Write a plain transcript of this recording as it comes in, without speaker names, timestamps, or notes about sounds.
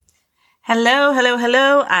Hello, hello,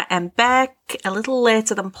 hello. I am back a little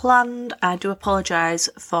later than planned. I do apologise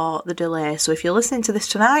for the delay. So if you're listening to this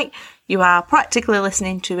tonight, you are practically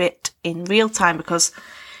listening to it in real time because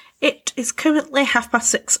it is currently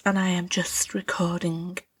 6:30 and I am just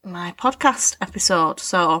recording my podcast episode.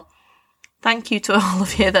 So thank you to all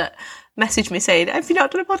of you that messaged me saying, have you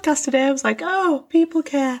not done a podcast today? I was like, oh, people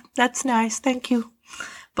care. That's nice. Thank you.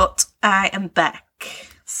 But I am back.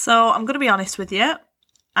 So I'm going to be honest with you.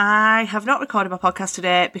 I have not recorded my podcast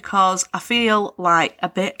today because I feel like a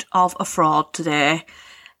bit of a fraud today,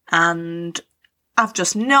 and I've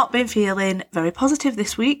just not been feeling very positive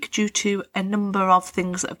this week due to a number of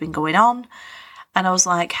things that have been going on. And I was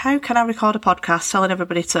like, how can I record a podcast telling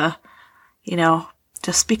everybody to,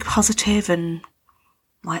 just be positive and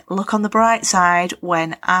look on the bright side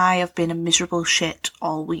when I have been a miserable shit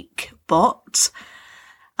all week. But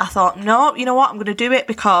I thought, no, you know what? I'm going to do it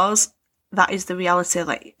because that is the reality.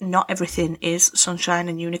 Not everything is sunshine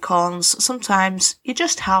and unicorns. Sometimes you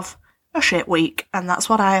just have a shit week, and that's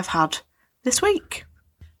what I have had this week.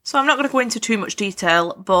 So I'm not going to go into too much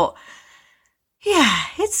detail, but yeah,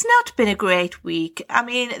 it's not been a great week. I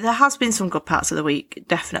mean, there has been some good parts of the week,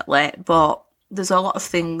 definitely, but there's a lot of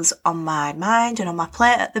things on my mind and on my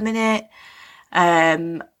plate at the minute.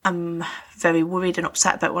 I'm very worried and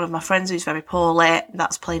upset about one of my friends who's very poorly.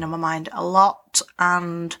 That's playing on my mind a lot,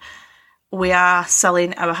 and we are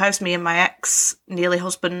selling our house, me and my ex, nearly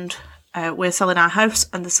husband. We're selling our house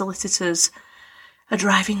and the solicitors are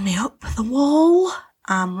driving me up the wall.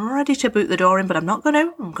 I'm ready to boot the door in, but I'm not going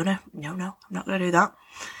to. I'm not going to do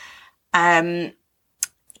that.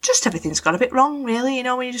 Just everything's gone a bit wrong, really,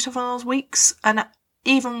 when you just have one of those weeks. And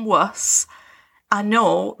even worse, I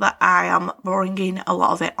know that I am bringing a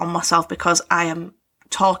lot of it on myself because I am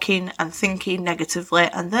talking and thinking negatively,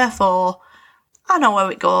 and therefore I know how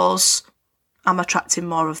it goes. I'm attracting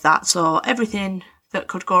more of that. So everything that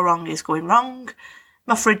could go wrong is going wrong.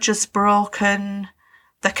 My fridge is broken.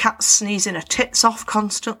 The cat's sneezing her tits off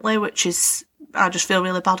constantly, which is, I just feel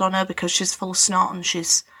really bad on her because she's full of snot and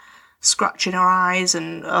she's scratching her eyes,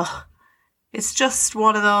 and it's just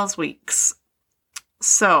one of those weeks.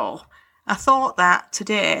 So I thought that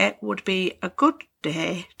today would be a good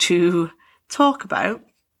day to talk about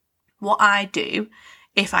what I do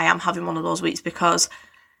if I am having one of those weeks, because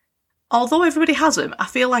although everybody has them, I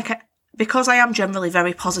feel like because I am generally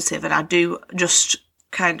very positive and I do just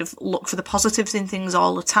kind of look for the positives in things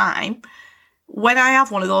all the time, when I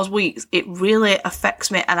have one of those weeks, it really affects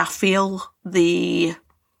me and I feel the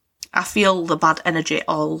bad energy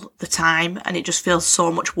all the time, and it just feels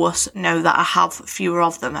so much worse now that I have fewer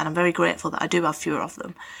of them, and I'm very grateful that I do have fewer of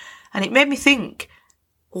them. And it made me think,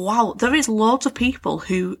 wow, there is loads of people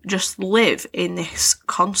who just live in this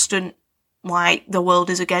constant the world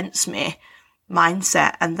is against me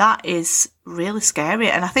mindset, and that is really scary.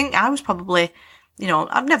 And I think I was probably,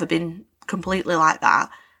 I've never been completely like that,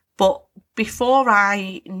 but before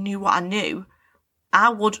I knew what I knew, I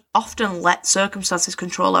would often let circumstances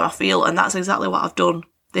control how I feel, and that's exactly what I've done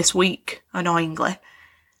this week, annoyingly.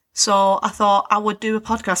 So I thought I would do a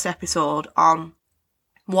podcast episode on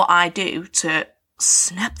what I do to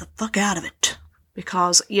snap the fuck out of it.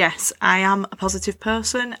 Because yes, I am a positive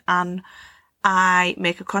person and I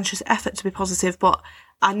make a conscious effort to be positive, but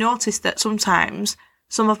I noticed that sometimes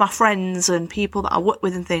some of my friends and people that I work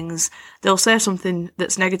with and things, they'll say something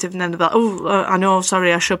that's negative and then they'll be like, oh, I know,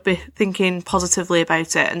 sorry, I should be thinking positively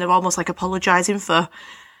about it. And they're almost apologising for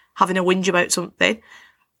having a whinge about something.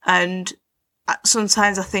 And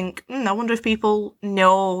sometimes I think, I wonder if people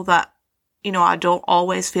know that, I don't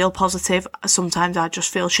always feel positive. Sometimes I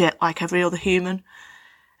just feel shit like every other human.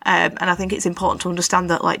 And I think it's important to understand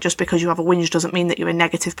that, just because you have a whinge doesn't mean that you're a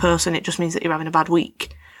negative person. It just means that you're having a bad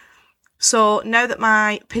week. So now that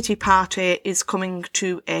my pity party is coming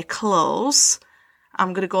to a close,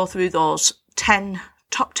 I'm going to go through those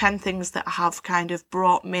top 10 things that have kind of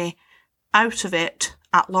brought me out of it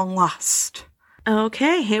at long last.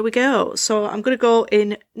 Okay, here we go. So I'm going to go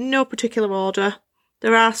in no particular order.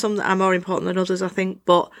 There are some that are more important than others, I think,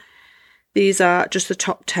 but these are just the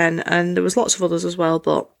top 10, and there was lots of others as well,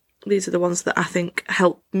 but these are the ones that I think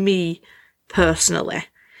help me personally.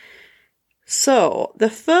 So the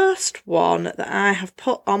first one that I have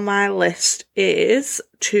put on my list is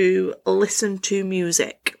to listen to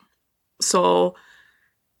music. So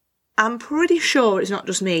I'm pretty sure it's not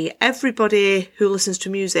just me. Everybody who listens to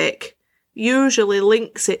music usually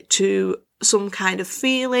links it to some kind of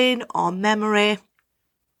feeling or memory.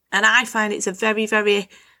 And I find it's a very, very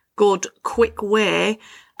good, quick way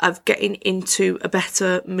of getting into a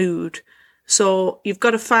better mood. So you've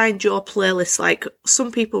got to find your playlist. Like,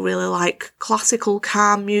 some people really like classical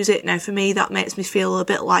calm music. Now for me, that makes me feel a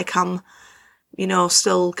bit like I'm,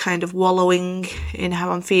 still kind of wallowing in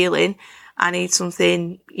how I'm feeling. I need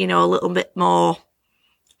something, a little bit more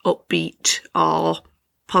upbeat or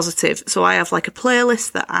positive. So I have like a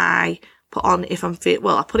playlist that I put on if I'm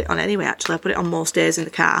I put it on anyway, actually. I put it on most days in the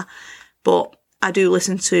car, but I do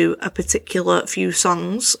listen to a particular few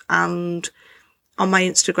songs, and on my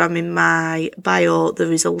Instagram in my bio,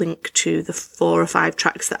 there is a link to the 4 or 5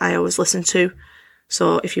 tracks that I always listen to.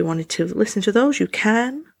 So if you wanted to listen to those, you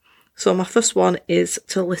can. So my first one is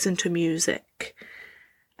to listen to music.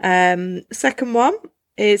 Second one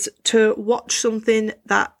is to watch something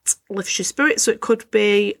that lifts your spirits. So it could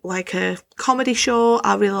be like a comedy show.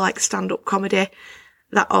 I really like stand-up comedy.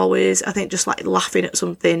 That always, I think, just like laughing at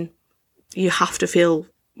something, you have to feel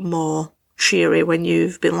more cheery when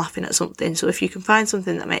you've been laughing at something. So if you can find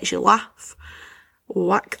something that makes you laugh,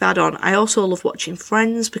 whack that on. I also love watching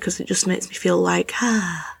Friends because it just makes me feel like,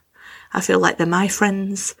 I feel like they're my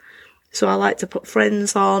friends. So I like to put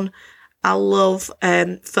Friends on. I love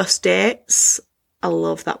First Dates. I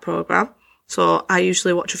love that programme. So I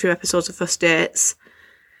usually watch a few episodes of First Dates.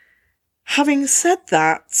 Having said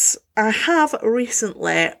that, I have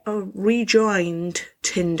recently rejoined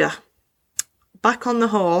Tinder. Back on the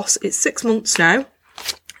horse. It's 6 months now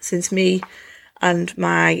since me and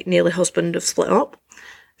my nearly husband have split up.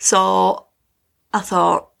 So I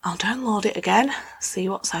thought, I'll download it again, see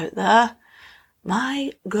what's out there.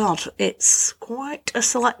 My God, it's quite a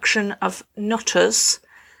selection of nutters.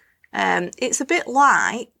 It's a bit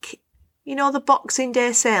like, the Boxing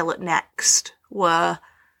Day sale at Next, where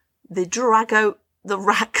they drag out the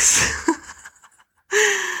racks.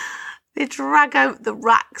 They drag out the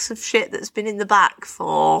racks of shit that's been in the back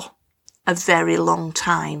for a very long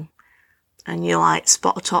time. And you like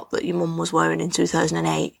spot a top that your mum was wearing in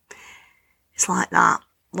 2008. It's like that.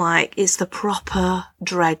 Like, it's the proper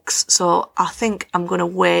dregs. So I think I'm going to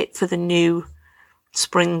wait for the new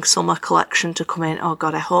spring summer collection to come in. Oh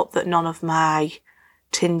God, I hope that none of my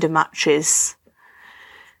Tinder matches,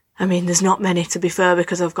 I mean, there's not many to be fair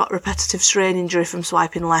because I've got repetitive strain injury from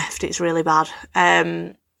swiping left. It's really bad.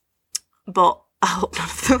 But I hope none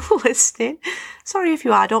of them are listening. Sorry if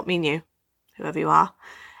you are, I don't mean you, whoever you are.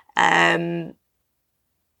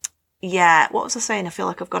 Yeah, what was I saying? I feel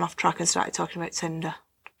like I've gone off track and started talking about Tinder.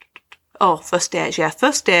 Oh, First Dates, yeah.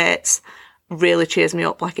 First Dates really cheers me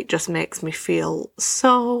up. Like, it just makes me feel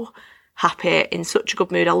so happy, in such a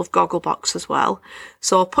good mood. I love Gogglebox as well.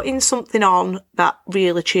 So putting something on that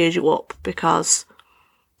really cheers you up, because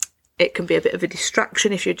it can be a bit of a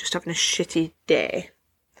distraction if you're just having a shitty day.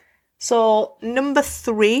 So number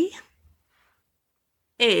 3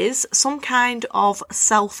 is some kind of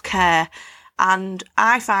self-care. And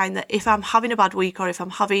I find that if I'm having a bad week or if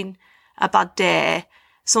I'm having a bad day,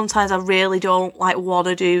 sometimes I really don't want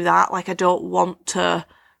to do that. Like, I don't want to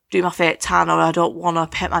do my fake tan, or I don't want to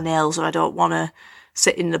paint my nails, or I don't want to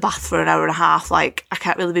sit in the bath for an hour and a half. Like, I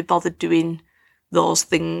can't really be bothered doing those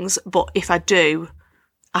things. But if I do,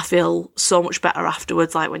 I feel so much better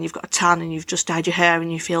afterwards. Like, when you've got a tan and you've just dyed your hair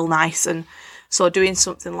and you feel nice. And so doing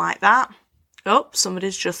something like that. Oh,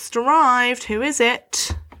 somebody's just arrived. Who is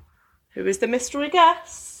it? Who is the mystery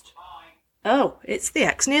guest? Hi. Oh, it's the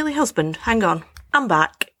ex-nearly husband. Hang on. I'm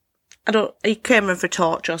back. He came in for a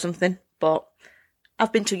torch or something, but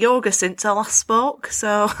I've been to yoga since I last spoke,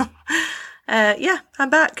 so yeah, I'm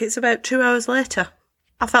back. It's about 2 hours later.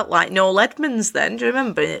 I felt like Noel Edmonds then. Do you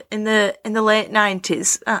remember in the late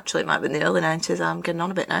 90s? Actually, it might have been the early 90s. I'm getting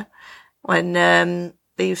on a bit now. When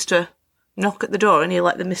they used to knock at the door and you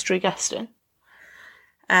let the mystery guest in.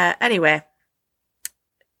 Anyway,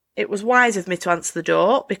 it was wise of me to answer the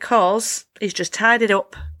door because he's just tidied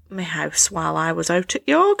up my house while I was out at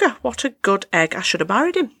yoga. What a good egg. I should have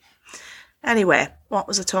married him. Anyway, what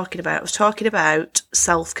was I talking about? I was talking about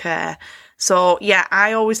self-care. So, yeah,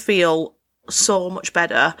 I always feel so much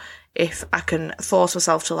better if I can force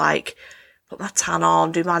myself to, put my tan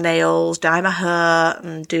on, do my nails, dye my hair,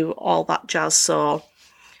 and do all that jazz. So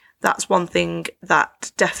that's one thing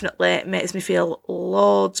that definitely makes me feel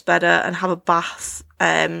loads better, and have a bath.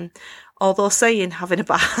 Although saying having a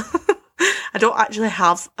bath, I don't actually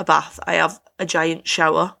have a bath. I have a giant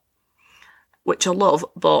shower, which I love,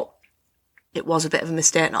 but it was a bit of a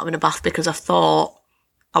mistake not having a bath because I thought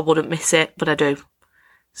I wouldn't miss it, but I do.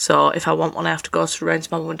 So if I want one, I have to go around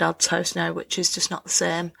to my mum and dad's house now, which is just not the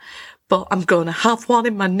same. But I'm going to have one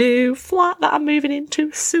in my new flat that I'm moving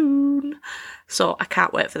into soon. So I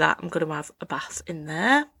can't wait for that. I'm going to have a bath in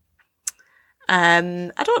there.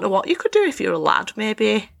 I don't know what you could do if you're a lad.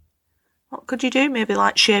 Maybe What could you do? Maybe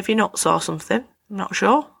like shave your nuts or something. I'm not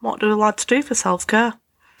sure. What do lads do for self-care?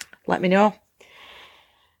 Let me know.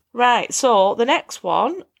 Right, so the next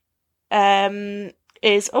one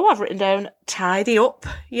is, I've written down tidy up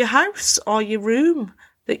your house or your room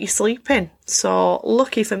that you sleep in. So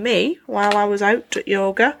lucky for me, while I was out at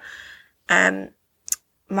yoga,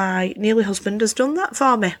 my nearly husband has done that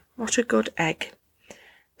for me. What a good egg.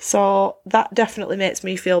 So that definitely makes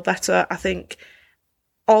me feel better. I think,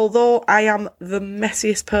 although I am the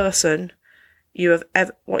messiest person you have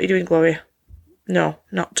ever... What are you doing, Gloria? No,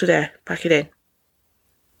 not today. Pack it in.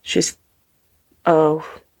 Oh,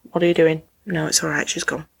 what are you doing? No, it's alright, she's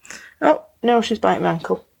gone. Oh, no, she's biting my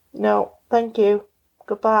ankle. No, thank you.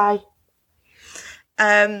 Goodbye.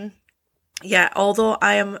 Yeah, although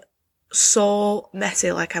I am so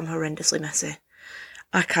messy, like I'm horrendously messy,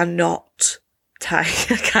 I can't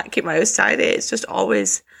keep my house tidy. It's just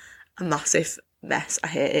always a massive mess. I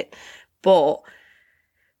hate it. But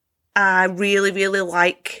I really, really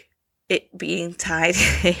like it being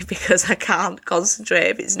tidy because I can't concentrate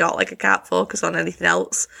if it's not, like I can't focus on anything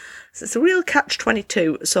else. So it's a real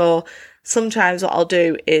catch-22. So sometimes what I'll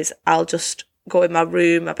do is I'll just go in my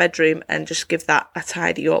room, my bedroom, and just give that a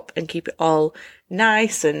tidy up and keep it all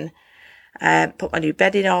nice and put my new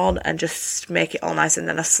bedding on and just make it all nice. And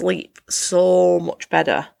then I sleep so much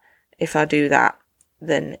better if I do that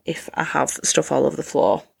than if I have stuff all over the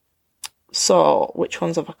floor. So which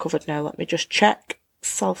ones have I covered now? Let me just check.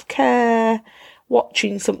 Self-care,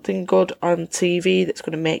 watching something good on TV that's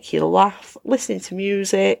going to make you laugh, listening to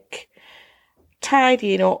music,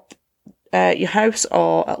 tidying up your house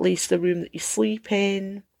or at least the room that you sleep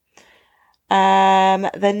in.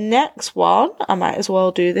 The next one, I might as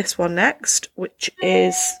well do this one next, which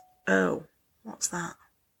is... Oh, what's that?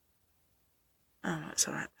 Oh, it's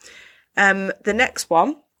alright. The next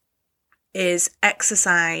one is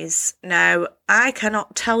exercise. Now, I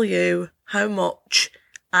cannot tell you how much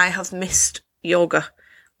I have missed yoga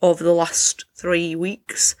over the last 3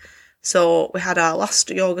 weeks. So we had our last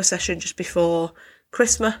yoga session just before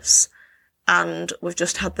Christmas and we've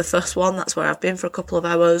just had the first one. That's where I've been for a couple of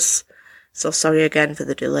hours. So sorry again for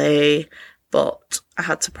the delay, but I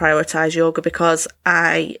had to prioritise yoga because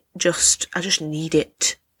I just need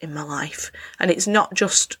it in my life. And it's not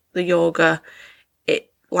just the yoga,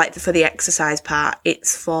 like for the exercise part,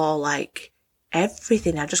 it's for like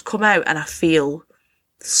everything. I just come out and I feel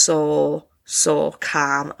so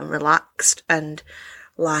calm and relaxed, and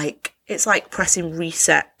like it's like pressing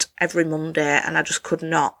reset every Monday, and I just could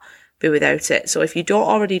not be without it. So if you don't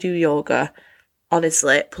already do yoga,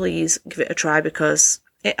 honestly, please give it a try because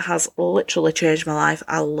it has literally changed my life.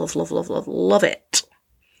 I love it.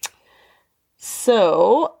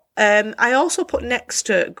 So I also put next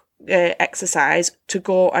to exercise to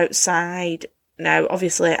go outside. Now,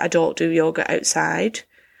 obviously, I don't do yoga outside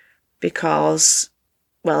because,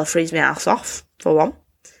 well, I freeze my ass off, for one.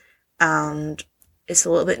 And it's a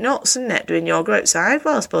little bit nuts, isn't it, doing yoga outside?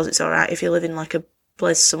 Well, I suppose it's alright if you live in, like, a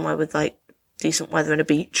place somewhere with, like, decent weather and a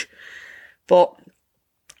beach. But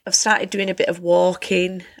I've started doing a bit of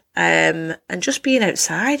walking, and just being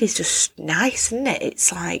outside is just nice, isn't it?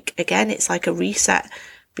 It's like, again, it's like a reset,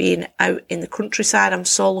 being out in the countryside. I'm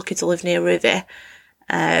so lucky to live near Rivy.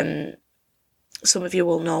 Some of you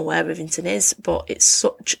will know where Rivington is, but it's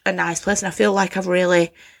such a nice place, and I feel like I've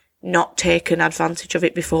really not taken advantage of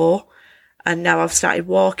it before, and now I've started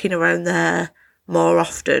walking around there more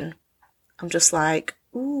often. I'm just like,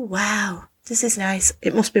 ooh, wow, this is nice.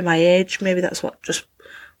 It must be my age. Maybe that's what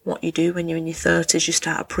you do when you're in your 30s. You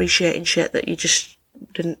start appreciating shit that you just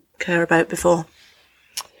didn't care about before.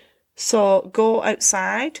 So go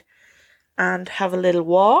outside and have a little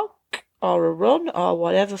walk or a run or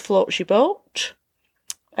whatever floats your boat.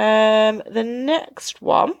 The next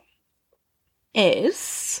one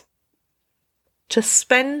is to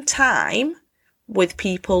spend time with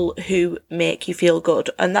people who make you feel good.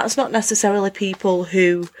 And that's not necessarily people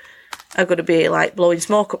who are going to be like blowing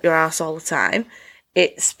smoke up your ass all the time.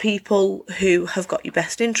 It's people who have got your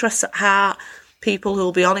best interests at heart, people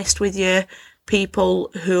who'll be honest with you,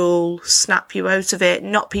 people who'll snap you out of it,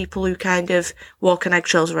 not people who kind of walk on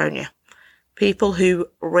eggshells around you. People who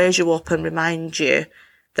raise you up and remind you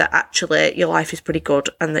that actually your life is pretty good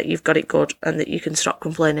and that you've got it good and that you can stop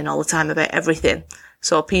complaining all the time about everything.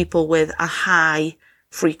 So people with a high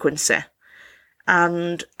frequency.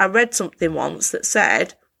 And I read something once that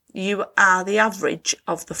said, you are the average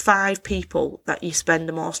of the 5 people that you spend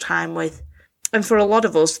the most time with. And for a lot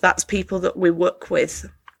of us, that's people that we work with.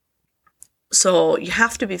 So you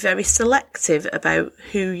have to be very selective about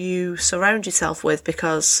who you surround yourself with,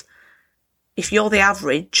 because if you're the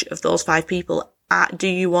average of those 5 people, do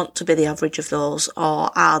you want to be the average of those,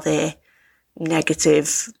 or are they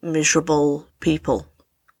negative, miserable people?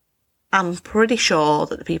 I'm pretty sure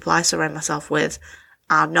that the people I surround myself with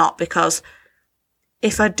are not, because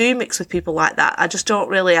if I do mix with people like that, I just don't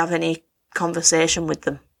really have any conversation with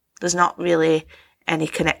them. There's not really any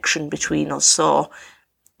connection between us, so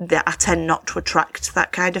that I tend not to attract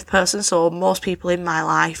that kind of person. So most people in my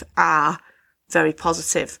life are very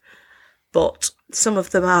positive, but some of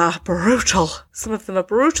them are brutal. Some of them are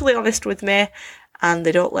brutally honest with me, and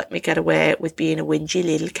they don't let me get away with being a whingy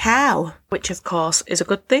little cow, which of course is a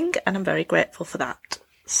good thing, and I'm very grateful for that.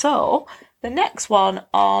 So the next one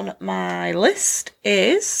on my list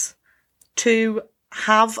is to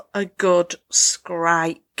have a good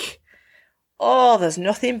scrike. Oh, there's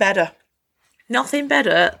nothing better. Nothing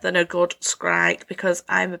better than a good scrike, because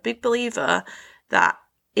I'm a big believer that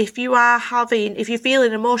if you're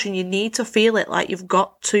feeling emotion, you need to feel it. Like, you've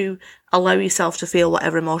got to allow yourself to feel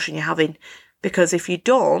whatever emotion you're having. Because if you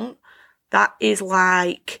don't, that is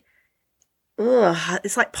like,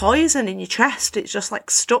 it's like poison in your chest. It's just like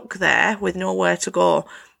stuck there with nowhere to go.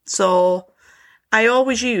 So I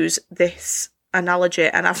always use this analogy,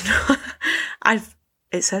 and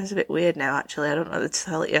it sounds a bit weird now, actually. I don't know how to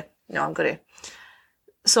tell it you. No, I'm going to.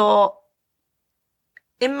 So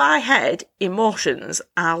in my head, emotions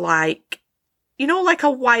are like, like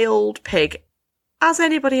a wild pig. Has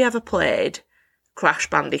anybody ever played Crash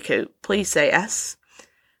Bandicoot? Please say yes.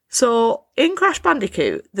 So in Crash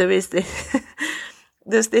Bandicoot, there's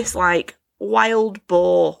this like wild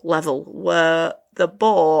boar level where the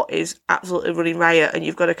boar is absolutely running riot, and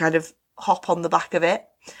you've got to kind of hop on the back of it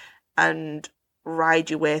and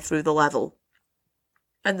ride your way through the level.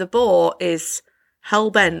 And the boar is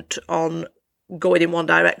hell-bent on going in one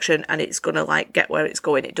direction, and it's going to like get where it's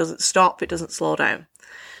going. It doesn't stop, it doesn't slow down.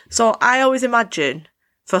 So I always imagine,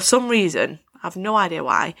 for some reason, I have no idea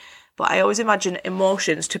why, but I always imagine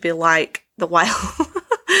emotions to be like the wild...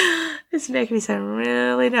 It's making me sound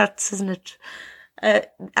really nuts, isn't it?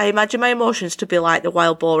 I imagine my emotions to be like the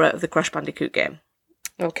wild boar out of the Crash Bandicoot game.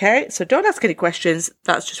 Okay, so don't ask any questions.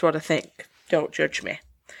 That's just what I think. Don't judge me.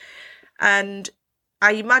 And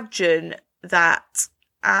I imagine that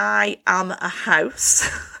I am a house.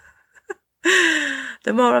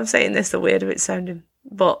 The more I'm saying this, the weirder it's sounding.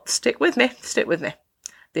 But stick with me.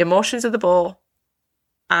 The emotions of the boar.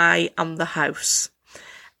 I am the house.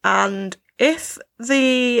 And if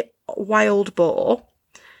the wild boar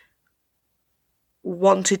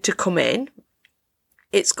wanted to come in,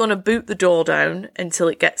 it's going to boot the door down until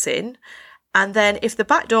it gets in. And then if the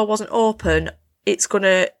back door wasn't open, it's going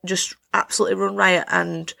to just absolutely run riot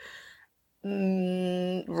and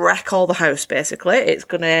wreck all the house, basically. It's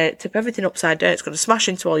going to tip everything upside down. It's going to smash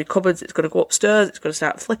into all your cupboards. It's going to go upstairs. It's going to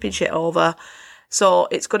start flipping shit over. So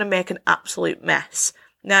it's going to make an absolute mess.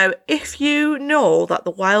 Now, if you know that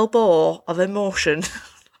the wild boar of emotion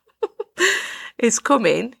is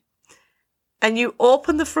coming, and you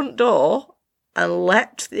open the front door and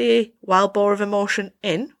let the wild boar of emotion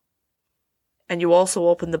in, and you also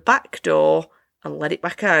open the back door and let it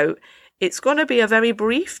back out, it's going to be a very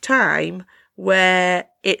brief time where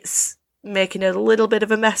it's making a little bit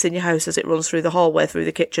of a mess in your house as it runs through the hallway, through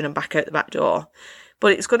the kitchen and back out the back door.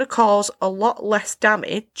 But it's going to cause a lot less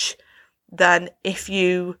damage than if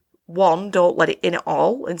you, one, don't let it in at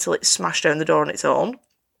all until it's smashed down the door on its own,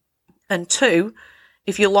 and two,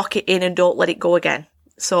 if you lock it in and don't let it go again.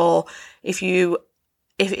 So if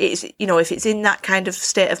it's in that kind of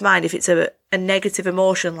state of mind, if it's a negative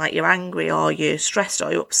emotion, like you're angry or you're stressed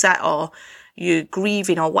or you're upset or you're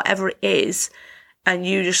grieving or whatever it is, and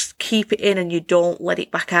you just keep it in and you don't let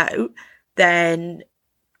it back out, then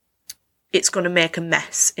it's going to make a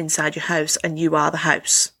mess inside your house, and you are the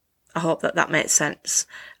house. I hope that makes sense.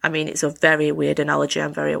 I mean, it's a very weird analogy.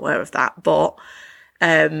 I'm very aware of that, but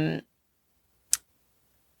I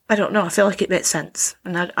don't know. I feel like it makes sense,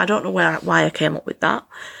 and I don't know why I came up with that.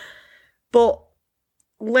 But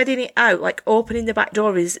letting it out, like opening the back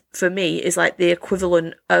door, for me is like the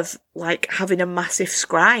equivalent of like having a massive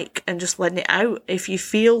scrike and just letting it out. If you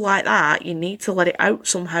feel like that, you need to let it out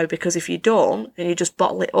somehow, because if you don't and you just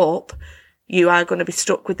bottle it up, you are going to be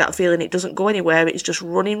stuck with that feeling. It doesn't go anywhere. It's just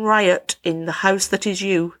running riot in the house that is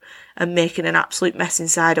you and making an absolute mess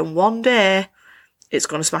inside. And one day it's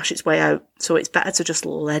going to smash its way out. So it's better to just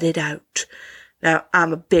let it out. Now,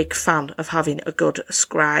 I'm a big fan of having a good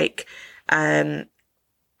scrike. You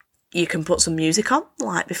can put some music on,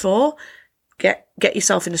 like before. Get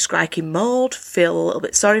yourself in a skriking mode. Feel a little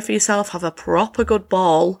bit sorry for yourself. Have a proper good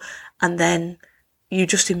bawl. And then you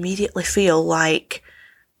just immediately feel like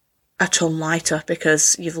a ton lighter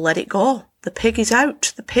because you've let it go. The pig is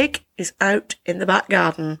out. The pig is out in the back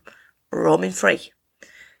garden, roaming free.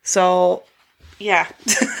 So, yeah.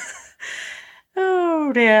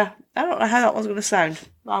 Oh dear. I don't know how that one's going to sound,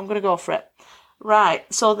 but I'm going to go for it.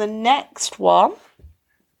 Right, so the next one,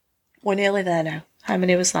 we're nearly there now. How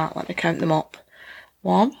many was that? Let me count them up.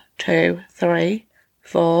 1, 2, 3,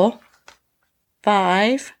 4,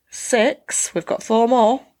 5, 6. We've got 4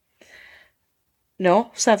 more.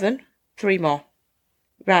 No, 7. 3 more.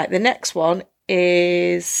 Right, the next one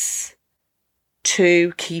is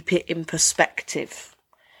to keep it in perspective.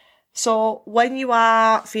 So when you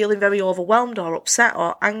are feeling very overwhelmed or upset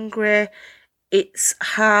or angry, it's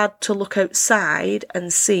hard to look outside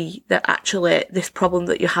and see that actually this problem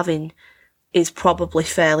that you're having is probably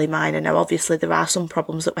fairly minor. Now, obviously, there are some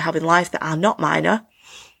problems that we have in life that are not minor,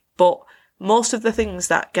 but most of the things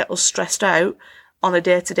that get us stressed out on a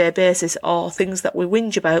day-to-day basis are things that we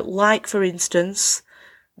whinge about, like, for instance,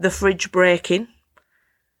 the fridge breaking.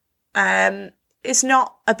 It's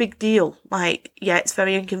not a big deal. Like, yeah, it's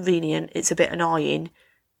very inconvenient, it's a bit annoying,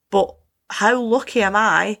 but how lucky am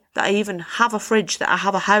I that I even have a fridge, that I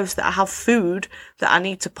have a house, that I have food that I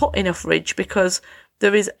need to put in a fridge, because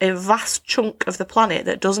there is a vast chunk of the planet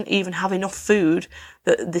that doesn't even have enough food,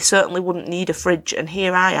 that they certainly wouldn't need a fridge, and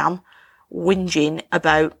here I am whinging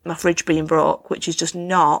about my fridge being broke, which is just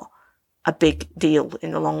not a big deal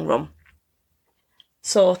in the long run.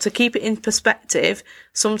 So to keep it in perspective,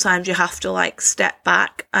 sometimes you have to like step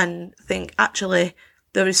back and think, actually,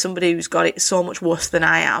 there is somebody who's got it so much worse than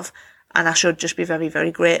I have, and I should just be very,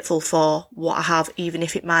 very grateful for what I have, even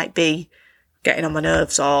if it might be getting on my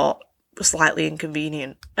nerves or slightly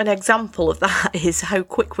inconvenient. An example of that is how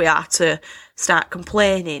quick we are to start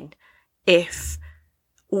complaining if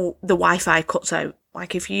the Wi-Fi cuts out.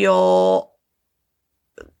 Like if your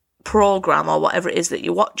program or whatever it is that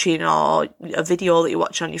you're watching, or a video that you're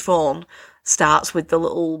watching on your phone, starts with the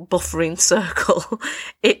little buffering circle,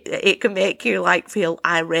 it can make you like feel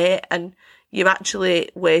irate, and you're actually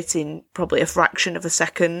waiting probably a fraction of a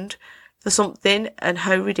second for something. And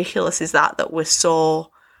how ridiculous is that we're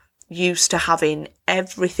so used to having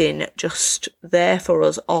everything just there for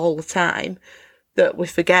us all the time that we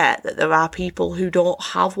forget that there are people who don't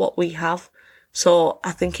have what we have. So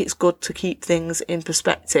I think it's good to keep things in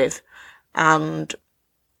perspective and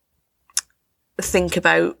think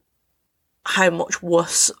about how much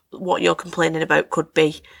worse what you're complaining about could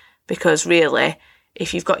be. Because really,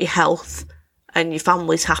 if you've got your health and your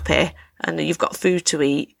family's happy and you've got food to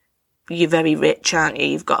eat, you're very rich, aren't you?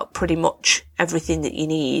 You've got pretty much everything that you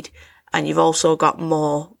need, and you've also got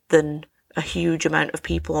more than a huge amount of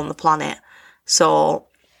people on the planet. So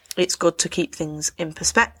it's good to keep things in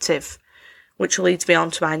perspective, which leads me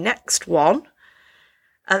on to my next one.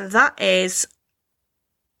 And that is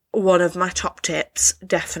one of my top tips,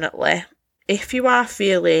 definitely. If you are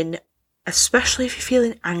feeling, especially if you're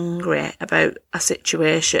feeling angry about a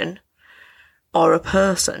situation or a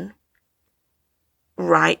person,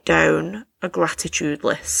 write down a gratitude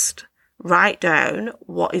list. Write down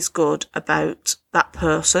what is good about that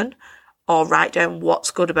person, or write down what's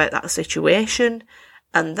good about that situation.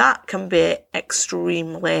 And that can be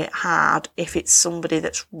extremely hard if it's somebody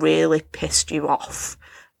that's really pissed you off.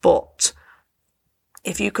 But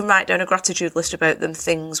if you can write down a gratitude list about them,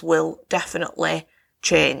 things will definitely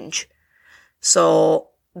change. So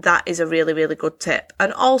that is a really, really good tip.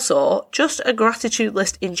 And also, just a gratitude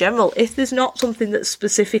list in general. If there's not something that's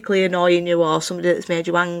specifically annoying you or somebody that's made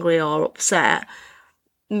you angry or upset,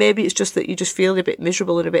 maybe it's just that you just feel a bit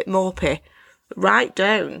miserable and a bit mopey, write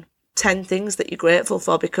down 10 things that you're grateful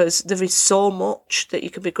for, because there is so much that you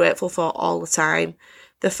can be grateful for all the time.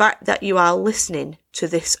 The fact that you are listening to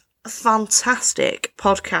this fantastic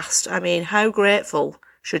podcast, I mean, how grateful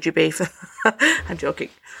should you be for I'm joking.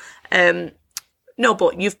 No,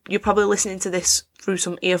 but you're probably listening to this through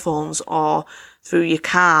some earphones or through your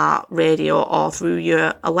car radio or through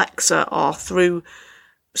your Alexa or through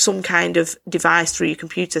some kind of device, through your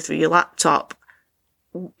computer, through your laptop.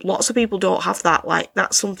 Lots of people don't have that. Like,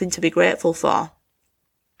 that's something to be grateful for.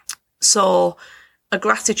 So a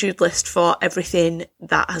gratitude list for everything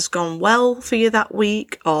that has gone well for you that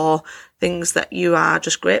week, or things that you are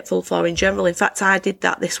just grateful for in general. In fact, I did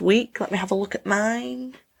that this week. Let me have a look at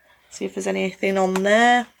mine. See if there's anything on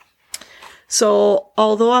there. So,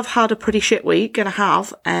 although I've had a pretty shit week, and I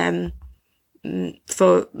have,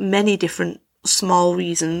 for many different small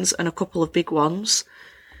reasons and a couple of big ones,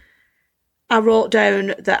 I wrote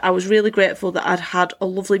down that I was really grateful that I'd had a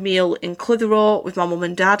lovely meal in Clitheroe with my mum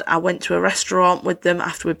and dad. I went to a restaurant with them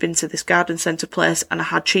after we'd been to this garden centre place, and I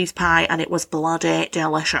had cheese pie, and it was bloody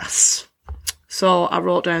delicious. So I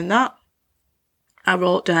wrote down that. I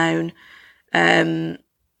wrote down that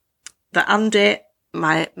Andy,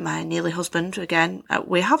 my nearly husband, again,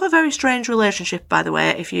 we have a very strange relationship, by the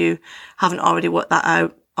way, if you haven't already worked that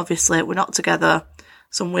out. Obviously, we're not together.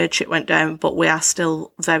 Some weird shit went down, but we are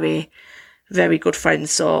still very, very good friends.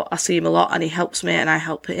 So I see him a lot and he helps me and I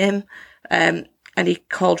help him. And he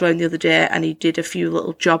called round the other day and he did a few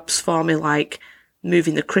little jobs for me, like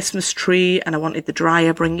moving the Christmas tree, and I wanted the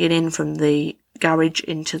dryer bringing in from the garage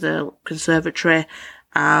into the conservatory,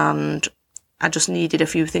 and I just needed a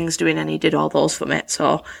few things doing and he did all those for me.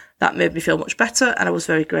 So that made me feel much better and I was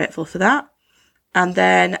very grateful for that. And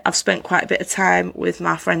then I've spent quite a bit of time with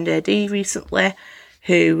my friend AD recently,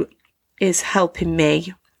 who is helping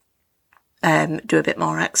me do a bit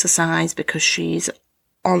more exercise because she's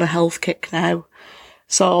on a health kick now.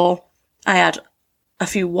 So I had a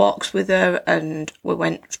few walks with her and we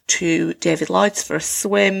went to David Lloyd's for a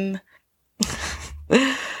swim.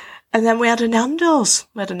 And then we had a Nando's.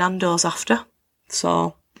 We had a Nando's after.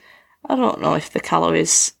 So I don't know if the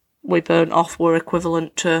calories we burnt off were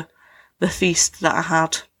equivalent to the feast that I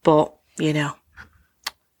had, but, you know,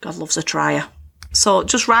 God loves a trier. So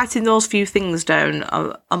just writing those few things down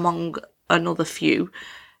among another few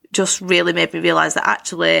just really made me realise that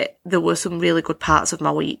actually there were some really good parts of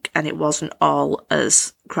my week and it wasn't all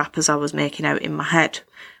as crap as I was making out in my head.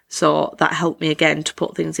 So that helped me again to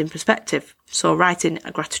put things in perspective. So writing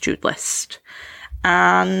a gratitude list.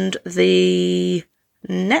 And the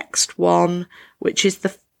next one, which is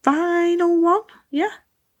the final one, I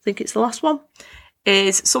think it's the last one,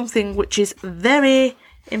 is something which is very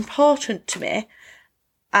important to me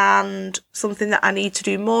and something that I need to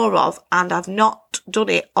do more of, and I've not done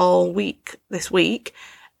it all week this week,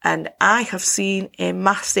 and I have seen a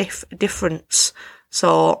massive difference.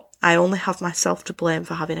 So I only have myself to blame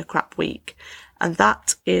for having a crap week, and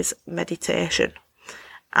that is meditation.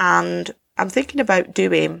 And I'm thinking about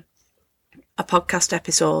doing a podcast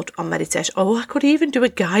episode on meditation. Oh, I could even do a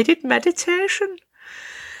guided meditation.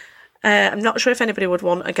 I'm not sure if anybody would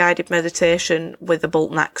want a guided meditation with a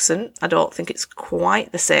Bolton accent. I don't think it's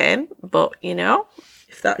quite the same, but, you know,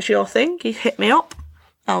 if that's your thing, you hit me up.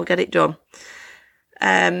 I'll get it done.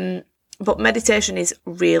 But meditation is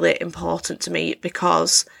really important to me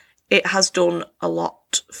because it has done a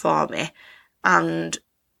lot for me. And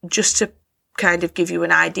just to kind of give you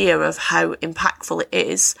an idea of how impactful it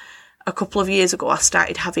is, a couple of years ago, I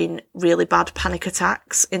started having really bad panic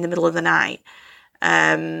attacks in the middle of the night.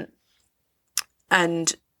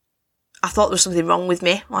 And I thought there was something wrong with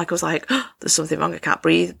me. Like, I was like, oh, there's something wrong, I can't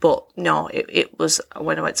breathe. But no, it was,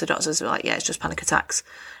 when I went to the doctors, they were like, yeah, it's just panic attacks.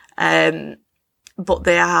 But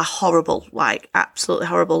they are horrible, like, absolutely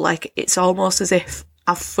horrible. Like, it's almost as if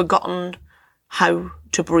I've forgotten how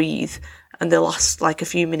to breathe and they last like a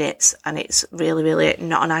few minutes, and it's really, really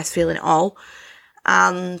not a nice feeling at all.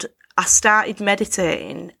 And I started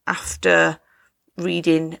meditating after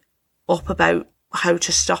reading up about how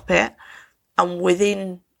to stop it. And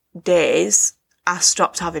within days, I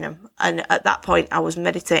stopped having them. And at that point, I was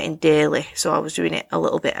meditating daily. So I was doing it a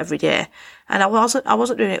little bit every day. And I wasn't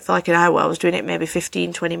doing it for like an hour. I was doing it maybe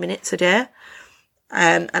 15, 20 minutes a day.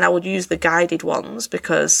 And I would use the guided ones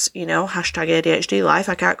because, you know, hashtag ADHD life.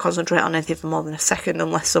 I can't concentrate on anything for more than a second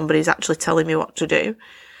unless somebody's actually telling me what to do.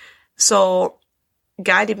 So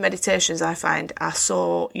guided meditations, I find, are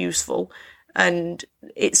so useful. And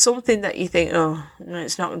it's something that you think, oh, no,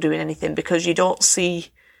 it's not doing anything, because you don't see,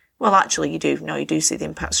 well, actually you do. No, you do see the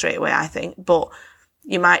impact straight away, I think. But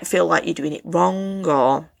you might feel like you're doing it wrong,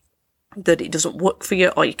 or that it doesn't work for you,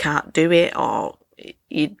 or you can't do it, or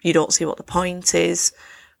you don't see what the point is.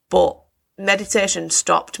 But meditation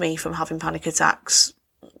stopped me from having panic attacks.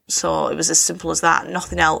 So it was as simple as that.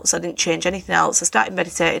 Nothing else. I didn't change anything else. I started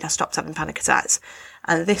meditating. I stopped having panic attacks.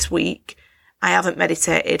 And this week, I haven't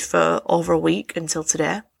meditated for over a week until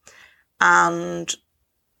today. And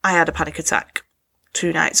I had a panic attack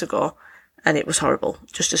 2 nights ago, and it was horrible.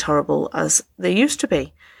 Just as horrible as they used to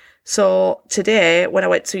be. So today, when I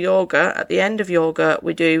went to yoga, at the end of yoga,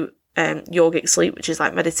 we do yogic sleep, which is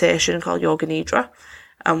like meditation called Yoga Nidra.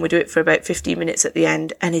 And we do it for about 15 minutes at the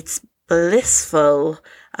end. And it's blissful.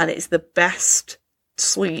 And it's the best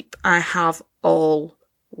sleep I have all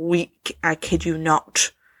week. I kid you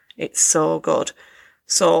not. It's so good.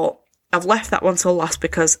 So I've left that one till last,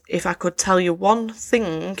 because if I could tell you one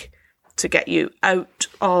thing to get you out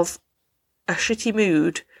of a shitty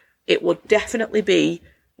mood, it would definitely be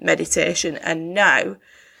meditation. And now,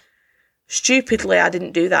 stupidly, I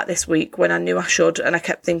didn't do that this week when I knew I should, and I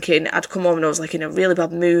kept thinking I'd come home and I was like in a really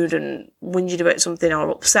bad mood and whinging about something, or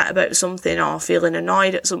upset about something, or feeling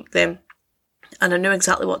annoyed at something. and I knew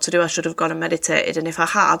exactly what to do. I should have gone and meditated, and if I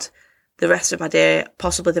had, the rest of my day,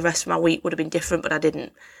 possibly the rest of my week would have been different, but I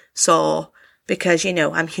didn't. So, because,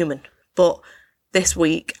 I'm human. But this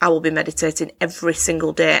week, I will be meditating every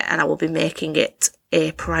single day, and I will be making it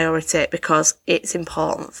a priority because it's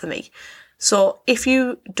important for me. So if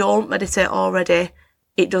you don't meditate already,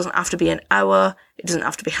 it doesn't have to be an hour, it doesn't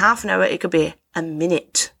have to be half an hour, it could be a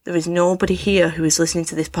minute. There is nobody here who is listening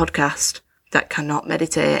to this podcast that cannot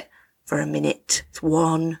meditate for a minute. It's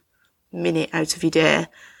 1 minute out of your day.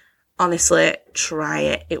 Honestly, try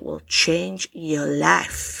it. It will change your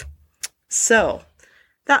life. So,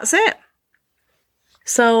 that's it.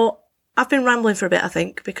 So, I've been rambling for a bit, I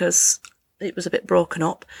think, because it was a bit broken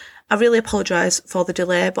up. I really apologise for the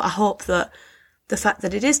delay, but I hope that the fact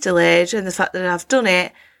that it is delayed and the fact that I've done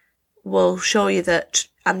it will show you that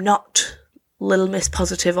I'm not Little Miss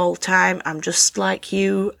Positive all the time. I'm just like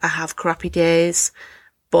you. I have crappy days,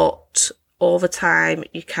 but over time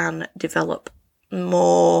you can develop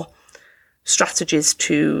more strategies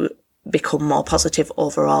to become more positive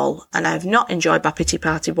overall. And I've not enjoyed my pity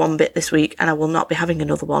party one bit this week, and I will not be having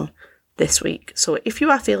another one this week. So if you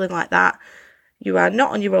are feeling like that, you are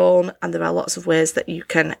not on your own, and there are lots of ways that you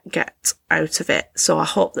can get out of it. So I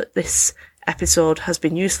hope that this episode has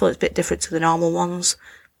been useful. It's a bit different to the normal ones,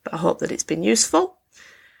 but I hope that it's been useful.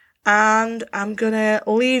 And I'm going to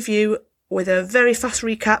leave you with a very fast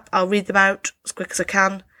recap. I'll read them out as quick as I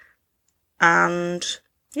can. And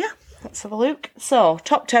yeah, let's have a look. So,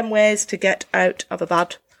 top 10 ways to get out of a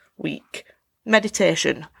bad week.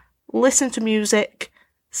 Meditation. Listen to music.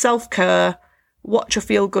 Self-care. Watch a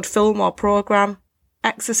feel-good film or programme.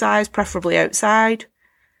 Exercise, preferably outside.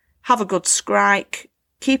 Have a good scrike.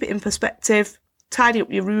 Keep it in perspective. Tidy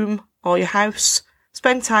up your room or your house.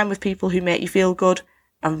 Spend time with people who make you feel good.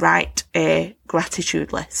 And write a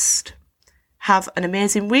gratitude list. Have an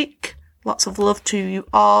amazing week. Lots of love to you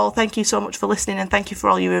all. Thank you so much for listening, and thank you for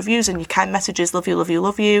all your reviews and your kind messages. Love you, love you,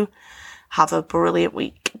 love you. Have a brilliant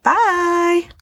week. Bye.